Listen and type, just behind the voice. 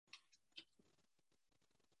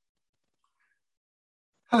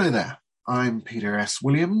Hello there. I'm Peter S.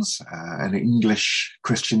 Williams, an English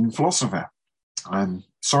Christian philosopher. I'm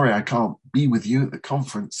sorry I can't be with you at the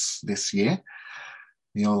conference this year.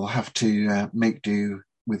 You'll have to make do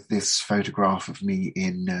with this photograph of me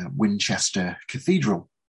in Winchester Cathedral.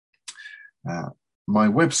 My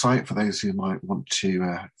website, for those who might want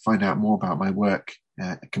to find out more about my work,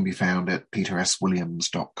 can be found at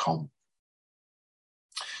peterswilliams.com.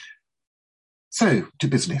 So, to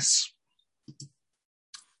business.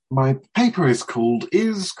 My paper is called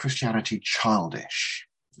Is Christianity Childish?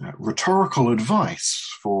 Rhetorical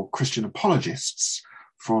Advice for Christian Apologists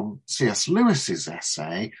from C.S. Lewis's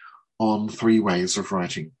essay on 3 Ways of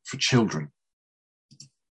Writing for Children.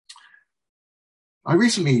 I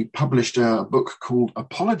recently published a book called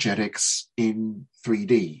Apologetics in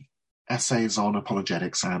 3D, Essays on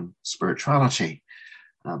Apologetics and Spirituality.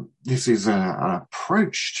 This is an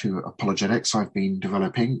approach to apologetics I've been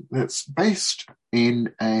developing that's based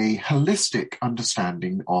in a holistic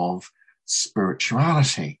understanding of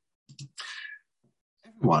spirituality.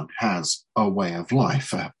 Everyone has a way of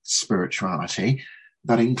life, a spirituality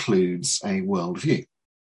that includes a worldview.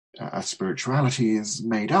 A spirituality is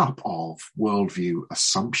made up of worldview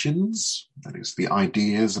assumptions, that is, the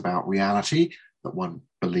ideas about reality that one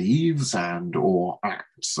believes and or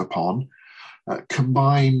acts upon,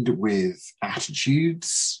 combined with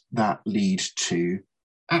attitudes that lead to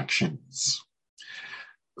actions.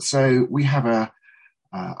 So we have a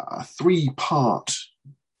 3-part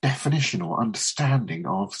definition or understanding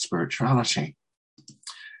of spirituality.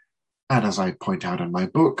 And as I point out in my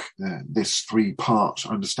book, this 3-part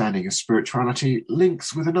understanding of spirituality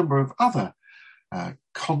links with a number of other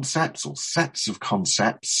concepts or sets of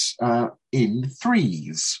concepts in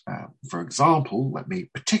threes. For example, let me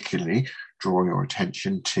particularly draw your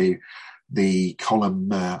attention to the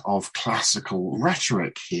column of classical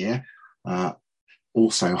rhetoric here,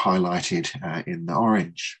 also highlighted in the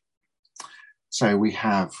orange. So we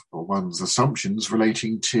have one's assumptions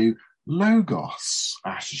relating to logos,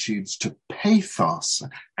 attitudes to pathos,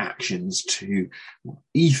 actions to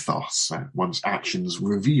ethos. One's actions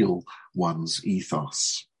reveal one's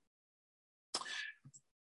ethos.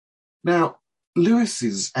 Now,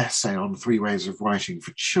 Lewis's essay on 3 Ways of Writing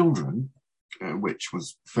for Children, which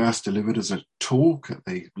was first delivered as a talk at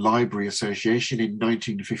the Library Association in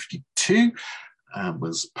 1952,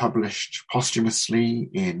 was published posthumously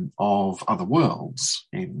in Of Other Worlds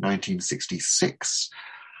in 1966,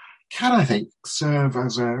 can, I think, serve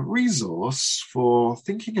as a resource for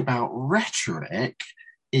thinking about rhetoric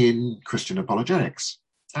in Christian apologetics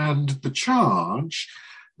and the charge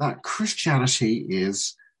that Christianity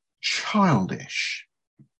is childish.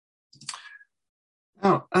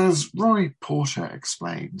 Now, as Roy Porter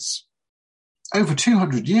explains, over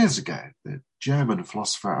 200 years ago, the German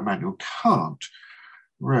philosopher Immanuel Kant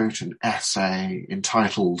wrote an essay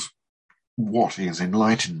entitled What is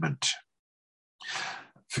Enlightenment?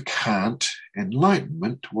 For Kant,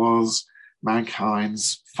 enlightenment was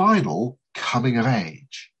mankind's final coming of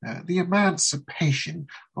age, the emancipation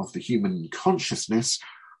of the human consciousness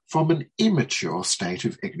from an immature state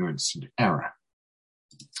of ignorance and error.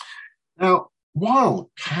 Now,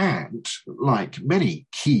 while Kant, like many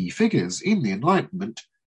key figures in the Enlightenment,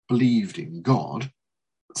 believed in God,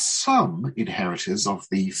 some inheritors of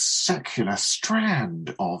the secular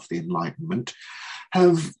strand of the Enlightenment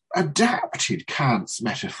have adapted Kant's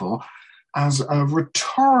metaphor as a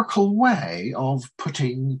rhetorical way of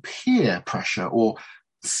putting peer pressure, or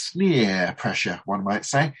sneer pressure, one might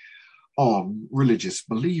say, on religious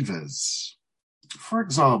believers. For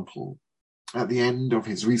example, at the end of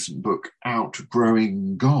his recent book,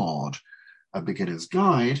 Outgrowing God, A Beginner's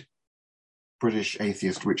Guide, British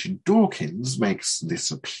atheist Richard Dawkins makes this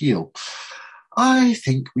appeal. I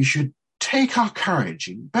think we should take our courage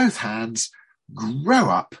in both hands, grow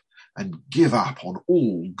up, and give up on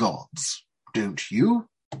all gods. Don't you?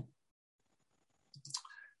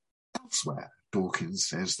 Elsewhere, Dawkins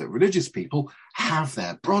says that religious people have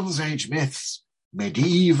their Bronze Age myths,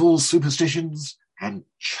 medieval superstitions, and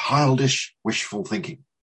childish wishful thinking.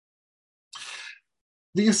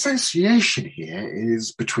 The association here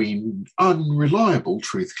is between unreliable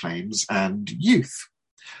truth claims and youth.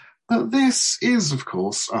 But this is, of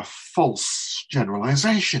course, a false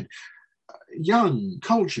generalization. Young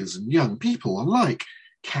cultures and young people alike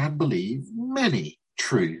can believe many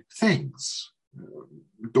true things.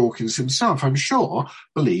 Dawkins himself, I'm sure,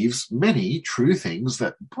 believes many true things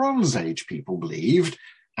that Bronze Age people believed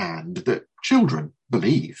and that children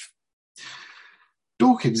believe.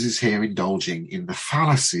 Dawkins is here indulging in the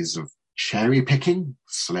fallacies of cherry-picking,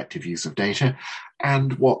 selective use of data,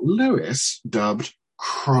 and what Lewis dubbed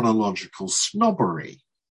chronological snobbery,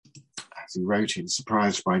 as he wrote in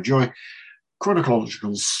Surprised by Joy,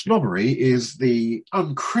 chronological snobbery is the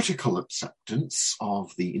uncritical acceptance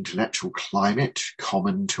of the intellectual climate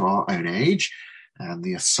common to our own age, and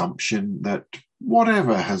the assumption that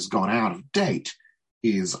whatever has gone out of date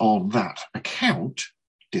is on that account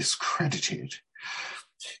discredited.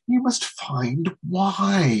 You must find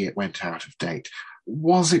why it went out of date.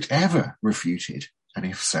 Was it ever refuted? And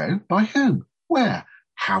if so, by whom? Where?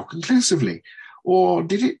 How conclusively? Or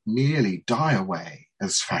did it merely die away,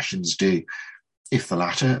 as fashions do? If the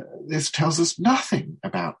latter, this tells us nothing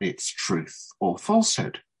about its truth or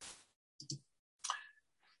falsehood.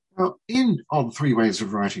 Now, On 3 Ways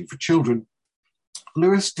of Writing for Children,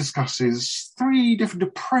 Lewis discusses 3 different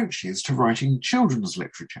approaches to writing children's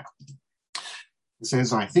literature. He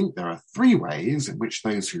says, I think there are 3 ways in which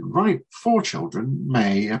those who write for children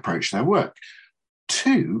may approach their work.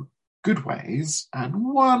 2 good ways,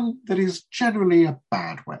 and 1 that is generally a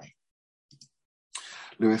bad way.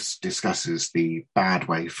 Lewis discusses the bad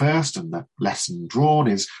way first, and the lesson drawn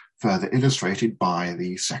is further illustrated by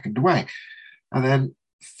the second way. And then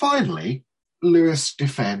finally, Lewis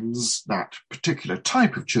defends that particular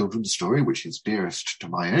type of children's story, which is dearest to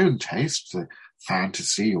my own taste, the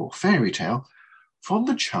fantasy or fairy tale, from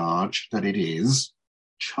the charge that it is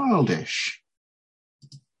childish.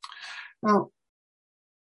 Now,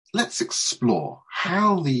 let's explore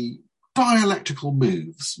how the dialectical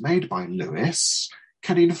moves made by Lewis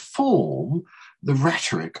can inform the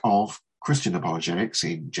rhetoric of Christian apologetics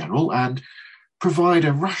in general and provide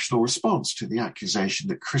a rational response to the accusation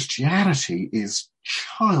that Christianity is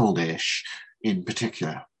childish in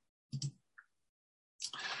particular.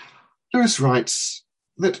 Lewis writes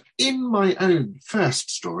that in my own first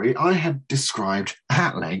story, I had described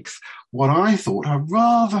at length what I thought a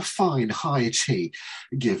rather fine high tea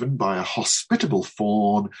given by a hospitable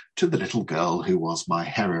faun to the little girl who was my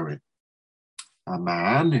heroine. A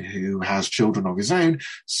man who has children of his own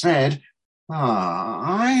said,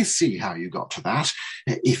 I see how you got to that.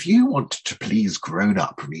 If you want to please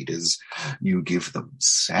grown-up readers, you give them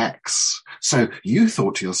sex. So you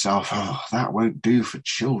thought to yourself, that won't do for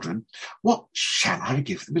children. What shall I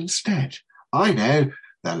give them instead? I know,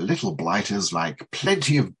 the little blighters like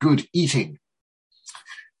plenty of good eating.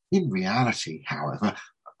 In reality, however,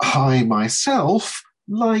 I myself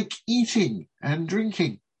like eating and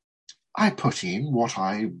drinking. I put in what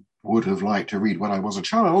I would have liked to read when I was a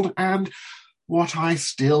child and what I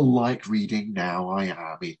still like reading now I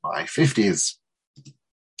am in my 50s.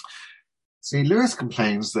 See, Lewis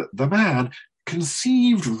complains that the man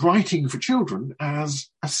conceived writing for children as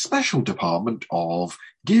a special department of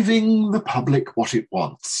giving the public what it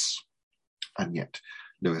wants. And yet,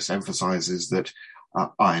 Lewis emphasizes that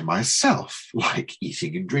I myself like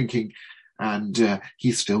eating and drinking, and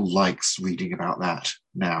he still likes reading about that.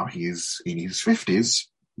 Now he is in his 50s,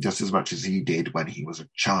 just as much as he did when he was a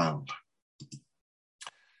child.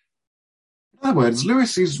 In other words,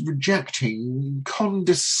 Lewis is rejecting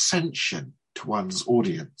condescension to one's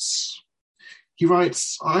audience. He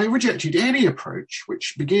writes, I rejected any approach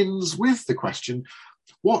which begins with the question,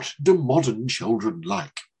 what do modern children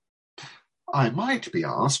like? I might be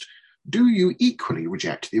asked, do you equally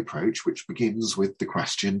reject the approach which begins with the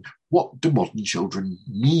question, what do modern children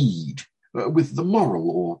need, with the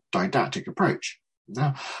moral or didactic approach?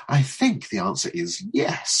 Now, I think the answer is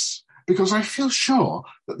yes, because I feel sure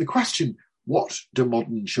that the question, what do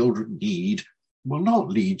modern children need, will not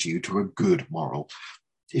lead you to a good moral.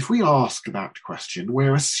 If we ask that question,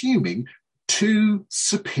 we're assuming too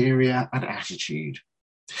superior an attitude.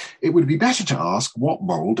 It would be better to ask, what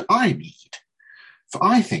moral do I need? For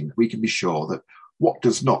I think we can be sure that what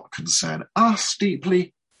does not concern us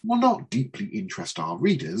deeply will not deeply interest our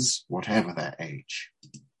readers, whatever their age.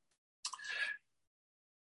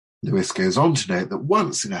 Lewis goes on to note that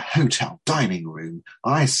once in a hotel dining room,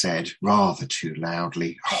 I said rather too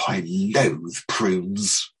loudly, I loathe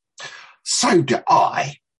prunes. So do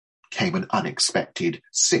I, came an unexpected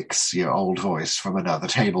 6-year-old voice from another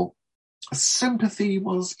table. Sympathy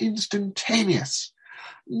was instantaneous.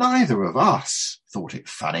 Neither of us thought it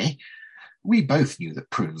funny. We both knew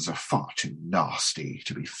that prunes are far too nasty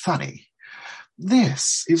to be funny.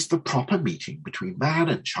 This is the proper meeting between man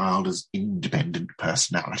and child as independent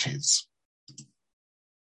personalities.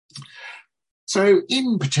 So,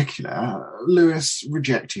 in particular, Lewis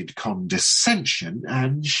rejected condescension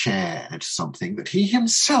and shared something that he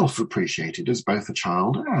himself appreciated as both a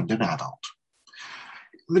child and an adult.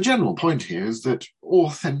 The general point here is that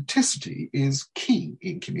authenticity is key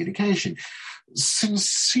in communication.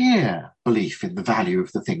 Sincere belief in the value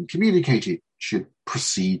of the thing communicated should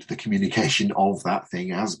precede the communication of that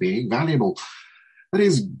thing as being valuable. That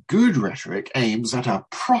is, good rhetoric aims at a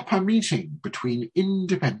proper meeting between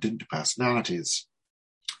independent personalities.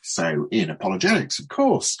 So in apologetics, of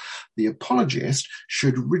course, the apologist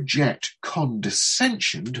should reject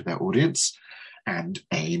condescension to their audience and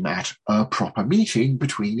aim at a proper meeting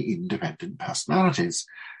between independent personalities,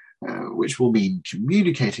 which will mean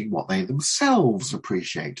communicating what they themselves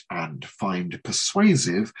appreciate and find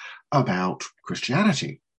persuasive about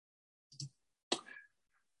Christianity.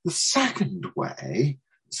 The second way,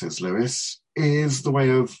 says Lewis, is the way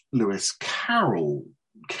of Lewis Carroll,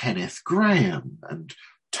 Kenneth Graham, and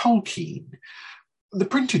Tolkien. The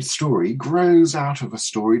printed story grows out of a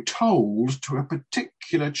story told to a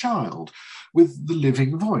particular child with the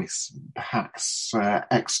living voice, perhaps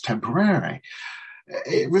extempore.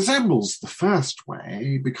 It resembles the first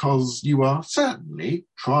way because you are certainly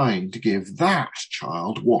trying to give that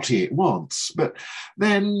child what it wants, but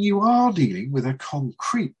then you are dealing with a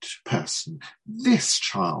concrete person, this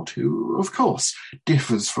child, who, of course,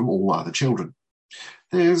 differs from all other children.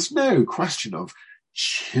 There's no question of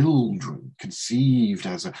children conceived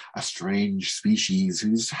as a strange species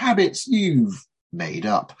whose habits you've made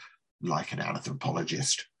up, like an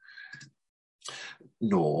anthropologist.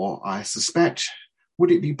 Nor, I suspect, would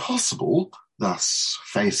it be possible, thus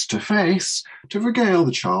face to face, to regale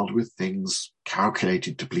the child with things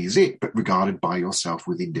calculated to please it, but regarded by yourself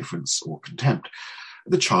with indifference or contempt.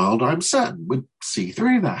 The child, I'm certain, would see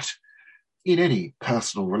through that. In any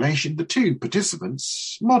personal relation, the two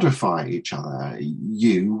participants modify each other.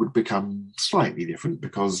 You would become slightly different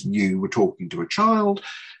because you were talking to a child,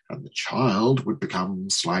 and the child would become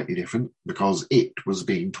slightly different because it was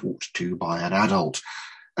being talked to by an adult.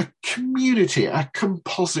 A community, a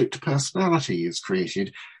composite personality is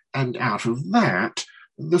created, and out of that,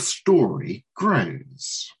 the story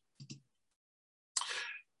grows.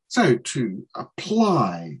 So to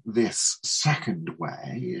apply this second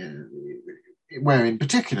way, where in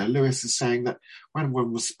particular Lewis is saying that when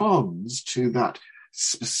one responds to that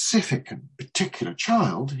specific and particular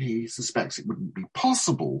child, he suspects it wouldn't be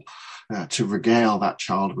possible to regale that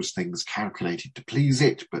child with things calculated to please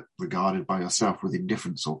it, but regarded by yourself with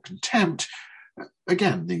indifference or contempt.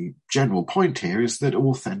 Again, the general point here is that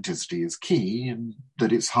authenticity is key and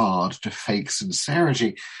that it's hard to fake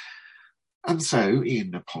sincerity. And so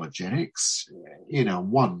in apologetics, in a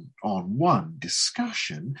one-on-one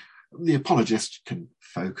discussion, the apologist can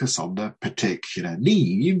focus on the particular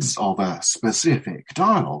needs of a specific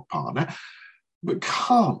dialogue partner, but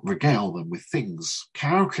can't regale them with things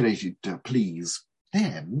calculated to please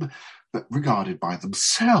them, but regarded by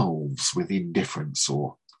themselves with indifference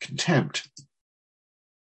or contempt.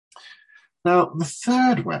 Now, the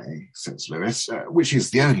third way, says Lewis, which is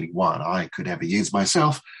the only one I could ever use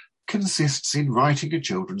myself, consists in writing a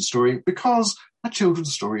children's story because a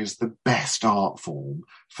children's story is the best art form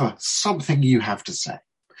for something you have to say.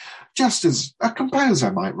 Just as a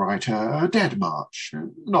composer might write a dead march,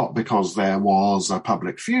 not because there was a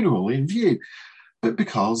public funeral in view, but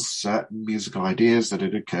because certain musical ideas that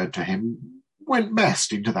had occurred to him went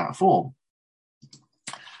best into that form.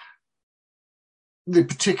 The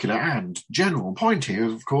particular and general point here,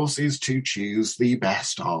 of course, is to choose the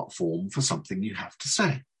best art form for something you have to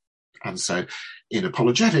say. And so in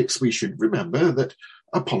apologetics, we should remember that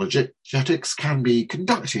apologetics can be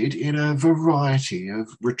conducted in a variety of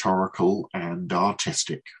rhetorical and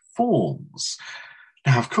artistic forms.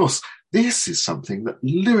 Now, of course, this is something that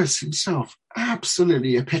Lewis himself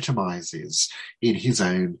absolutely epitomizes in his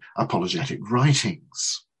own apologetic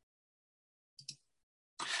writings.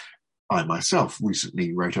 I myself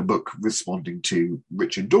recently wrote a book responding to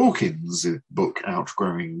Richard Dawkins' book,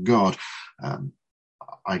 Outgrowing God.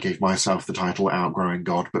 I gave myself the title Outgrowing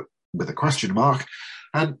God, but with a question mark.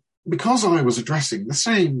 And because I was addressing the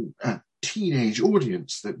same teenage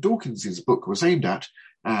audience that Dawkins' book was aimed at,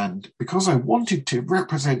 and because I wanted to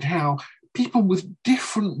represent how people with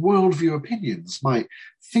different worldview opinions might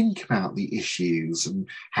think about the issues and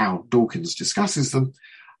how Dawkins discusses them,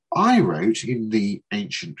 I wrote in the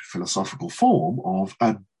ancient philosophical form of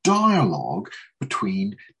a dialogue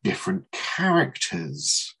between different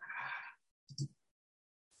characters.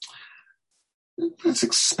 Let's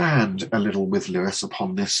expand a little with Lewis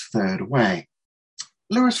upon this third way.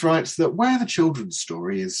 Lewis writes that where the children's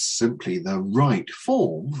story is simply the right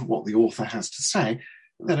form for what the author has to say,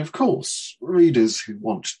 then of course readers who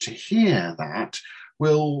want to hear that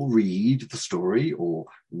will read the story or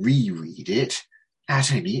reread it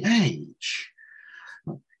at any age.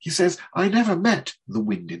 He says, I never met The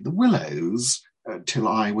Wind in the Willows till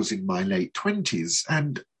I was in my late 20s,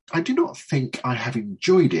 and I do not think I have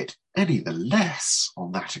enjoyed it any the less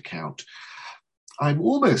on that account. I'm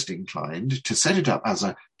almost inclined to set it up as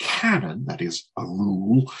a canon, that is, a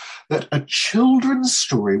rule, that a children's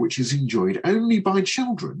story which is enjoyed only by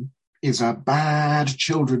children is a bad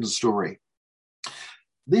children's story.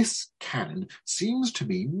 This canon seems to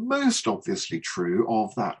me most obviously true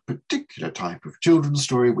of that particular type of children's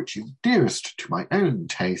story which is dearest to my own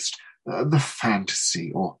taste, the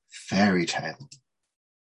fantasy or fairy tale.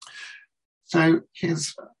 So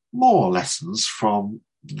here's more lessons from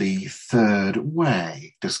the third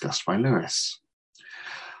way discussed by Lewis.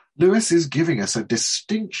 Lewis is giving us a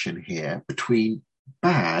distinction here between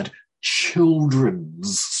bad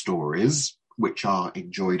children's stories, which are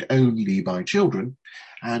enjoyed only by children,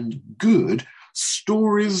 and good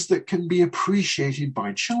stories that can be appreciated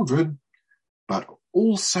by children, but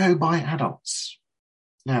also by adults.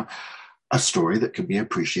 Now, a story that can be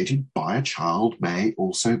appreciated by a child may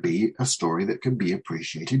also be a story that can be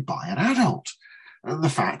appreciated by an adult. And the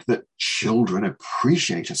fact that children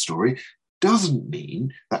appreciate a story doesn't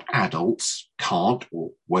mean that adults can't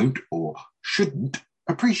or won't or shouldn't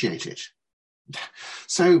appreciate it.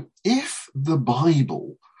 So if the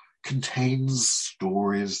Bible contains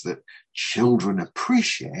stories that children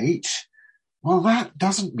appreciate, well, that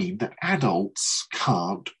doesn't mean that adults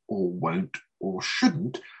can't or won't or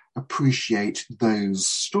shouldn't appreciate those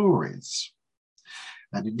stories.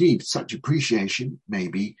 And indeed, such appreciation may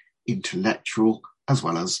be intellectual as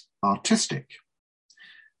well as artistic.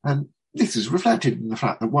 And this is reflected in the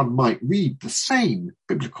fact that one might read the same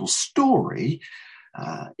biblical story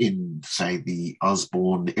in, say, the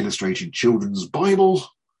Usborne Illustrated Children's Bible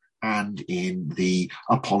and in the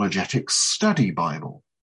Apologetics Study Bible.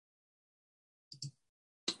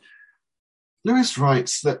 Lewis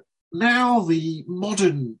writes that now the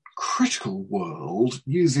modern critical world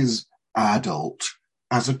uses adult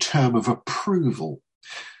as a term of approval.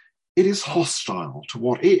 It is hostile to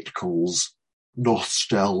what it calls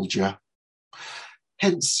nostalgia.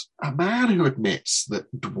 Hence, a man who admits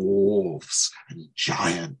that dwarves and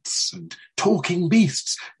giants and talking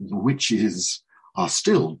beasts and witches are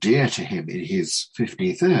still dear to him in his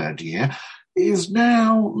 53rd year is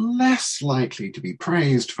now less likely to be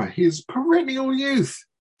praised for his perennial youth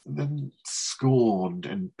than scorned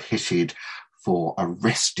and pitied for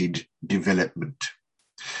arrested development.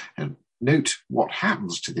 And note what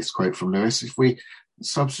happens to this quote from Lewis if we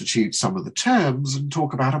substitute some of the terms and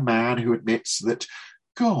talk about a man who admits that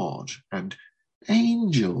God and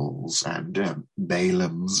angels and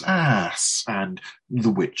Balaam's ass and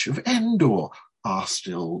the Witch of Endor are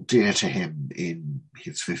still dear to him in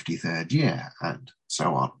his 53rd year, and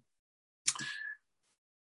so on.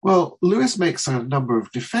 Well, Lewis makes a number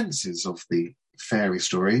of defences of the fairy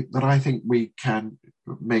story that I think we can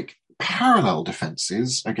make parallel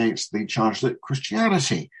defences against the charge that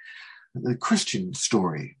Christianity, the Christian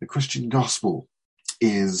story, the Christian gospel,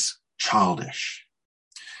 is childish.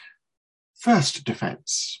 First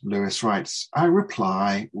defence, Lewis writes, I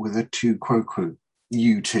reply with a tu quoque,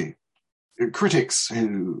 you too. Critics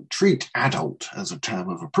who treat adult as a term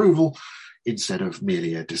of approval instead of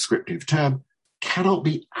merely a descriptive term cannot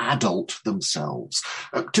be adult themselves.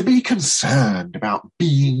 To be concerned about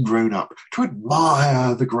being grown up, to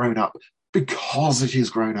admire the grown up because it is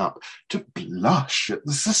grown up, to blush at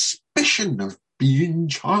the suspicion of being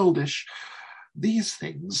childish. These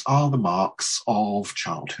things are the marks of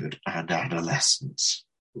childhood and adolescence.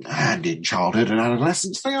 And in childhood and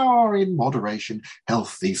adolescence, they are, in moderation,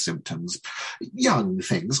 healthy symptoms. Young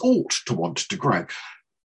things ought to want to grow.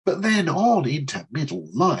 But then on into middle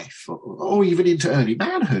life, or even into early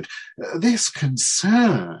manhood, this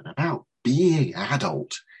concern about being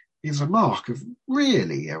adult is a mark of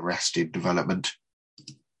really arrested development.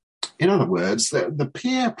 In other words, the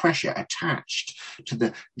peer pressure attached to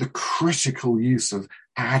the critical use of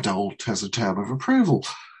adult as a term of approval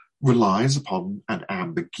relies upon an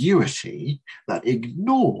ambiguity that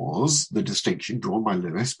ignores the distinction drawn by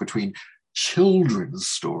Lewis between children's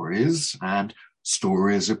stories and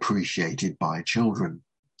stories appreciated by children.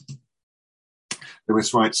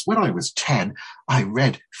 Lewis writes, when I was 10, I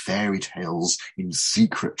read fairy tales in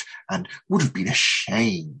secret and would have been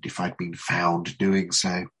ashamed if I'd been found doing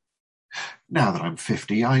so. Now that I'm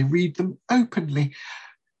 50, I read them openly.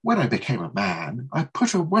 When I became a man, I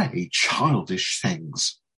put away childish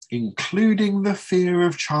things, including the fear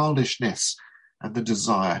of childishness and the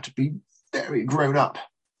desire to be very grown up.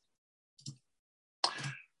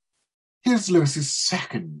 Here's Lewis's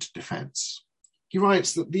second defence. He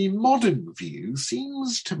writes that the modern view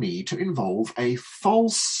seems to me to involve a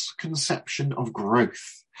false conception of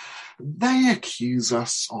growth. They accuse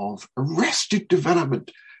us of arrested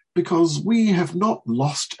development because we have not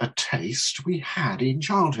lost a taste we had in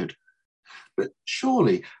childhood. But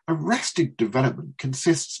surely arrested development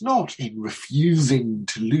consists not in refusing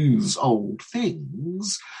to lose old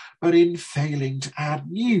things, but in failing to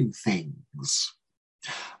add new things.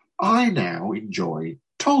 I now enjoy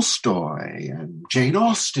Tolstoy and Jane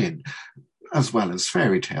Austen, as well as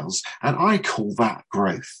fairy tales, and I call that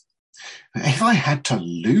growth. If I had to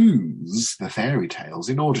lose the fairy tales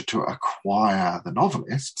in order to acquire the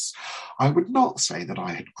novelists, I would not say that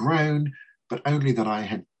I had grown, but only that I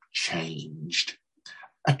had changed.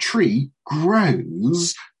 A tree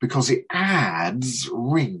grows because it adds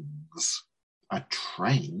rings. A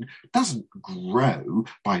train doesn't grow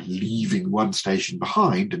by leaving one station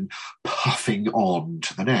behind and puffing on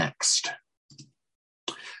to the next.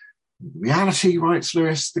 In reality, writes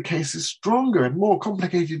Lewis, the case is stronger and more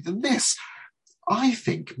complicated than this. I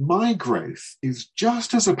think my growth is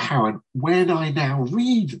just as apparent when I now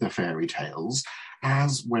read the fairy tales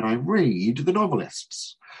as when I read the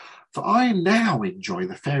novelists. For I now enjoy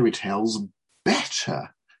the fairy tales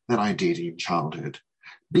better than I did in childhood.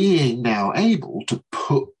 Being now able to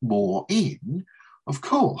put more in, of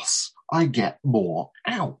course, I get more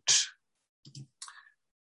out.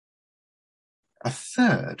 A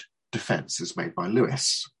third defence is made by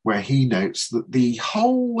Lewis, where he notes that the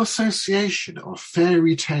whole association of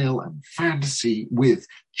fairy tale and fantasy with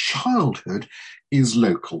childhood is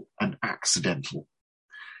local and accidental.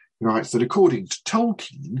 He writes that according to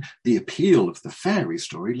Tolkien, the appeal of the fairy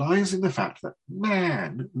story lies in the fact that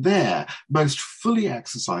man there most fully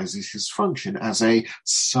exercises his function as a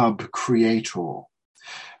sub-creator,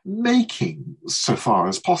 making, so far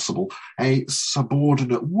as possible, a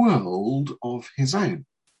subordinate world of his own.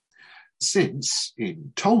 Since,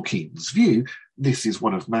 in Tolkien's view, this is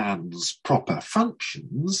one of man's proper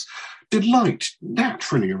functions, delight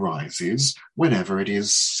naturally arises whenever it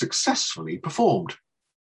is successfully performed.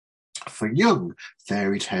 For Jung,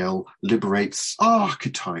 fairy tale liberates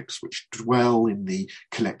archetypes which dwell in the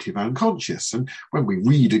collective unconscious, and when we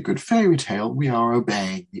read a good fairy tale, we are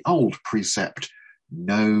obeying the old precept,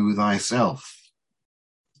 know thyself.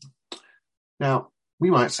 Now,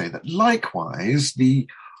 we might say that likewise, the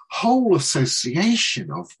whole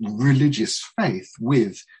association of religious faith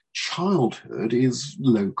with childhood is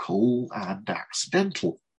local and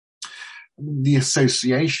accidental. The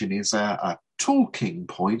association is a talking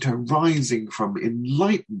point arising from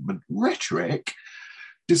Enlightenment rhetoric,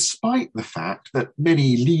 despite the fact that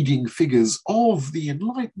many leading figures of the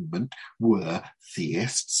Enlightenment were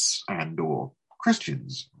theists and or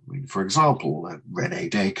Christians. I mean, for example, René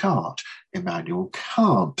Descartes, Immanuel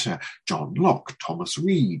Kant, John Locke, Thomas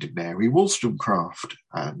Reid, Mary Wollstonecraft,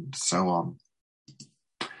 and so on.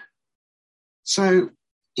 So,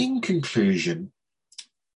 in conclusion,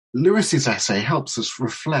 Lewis's essay helps us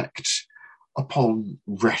reflect upon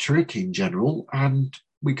rhetoric in general, and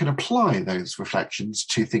we can apply those reflections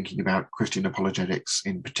to thinking about Christian apologetics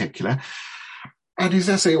in particular. And his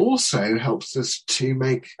essay also helps us to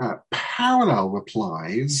make parallel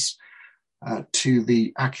replies to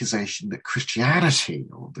the accusation that Christianity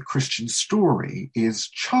or the Christian story is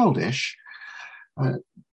childish,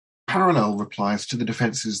 parallel replies to the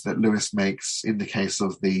defenses that Lewis makes in the case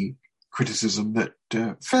of the criticism that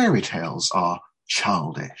fairy tales are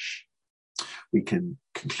childish. We can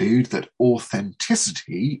conclude that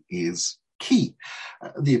authenticity is key.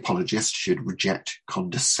 The apologist should reject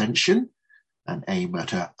condescension and aim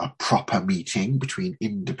at a proper meeting between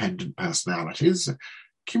independent personalities,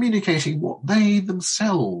 communicating what they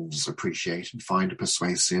themselves appreciate and find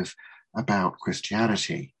persuasive about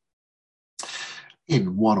Christianity.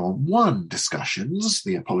 In one-on-one discussions,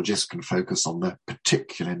 the apologist can focus on the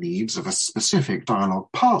particular needs of a specific dialogue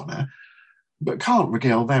partner, but can't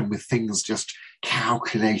regale them with things just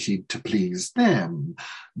calculated to please them,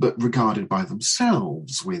 but regarded by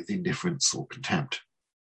themselves with indifference or contempt.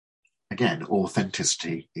 Again,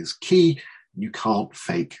 authenticity is key. You can't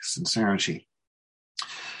fake sincerity.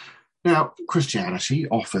 Now, Christianity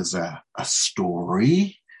offers a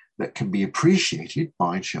story that can be appreciated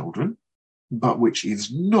by children, but which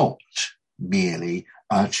is not merely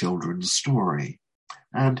a children's story.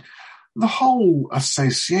 And the whole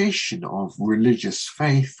association of religious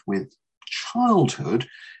faith with childhood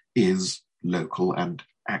is local and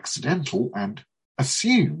accidental and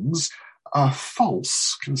assumes a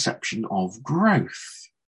false conception of growth.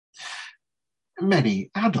 Many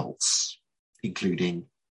adults, including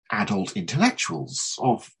adult intellectuals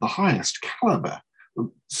of the highest caliber,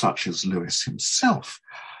 such as Lewis himself,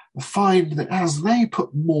 find that as they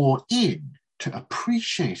put more in to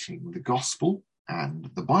appreciating the gospel and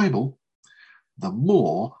the Bible, the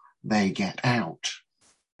more they get out.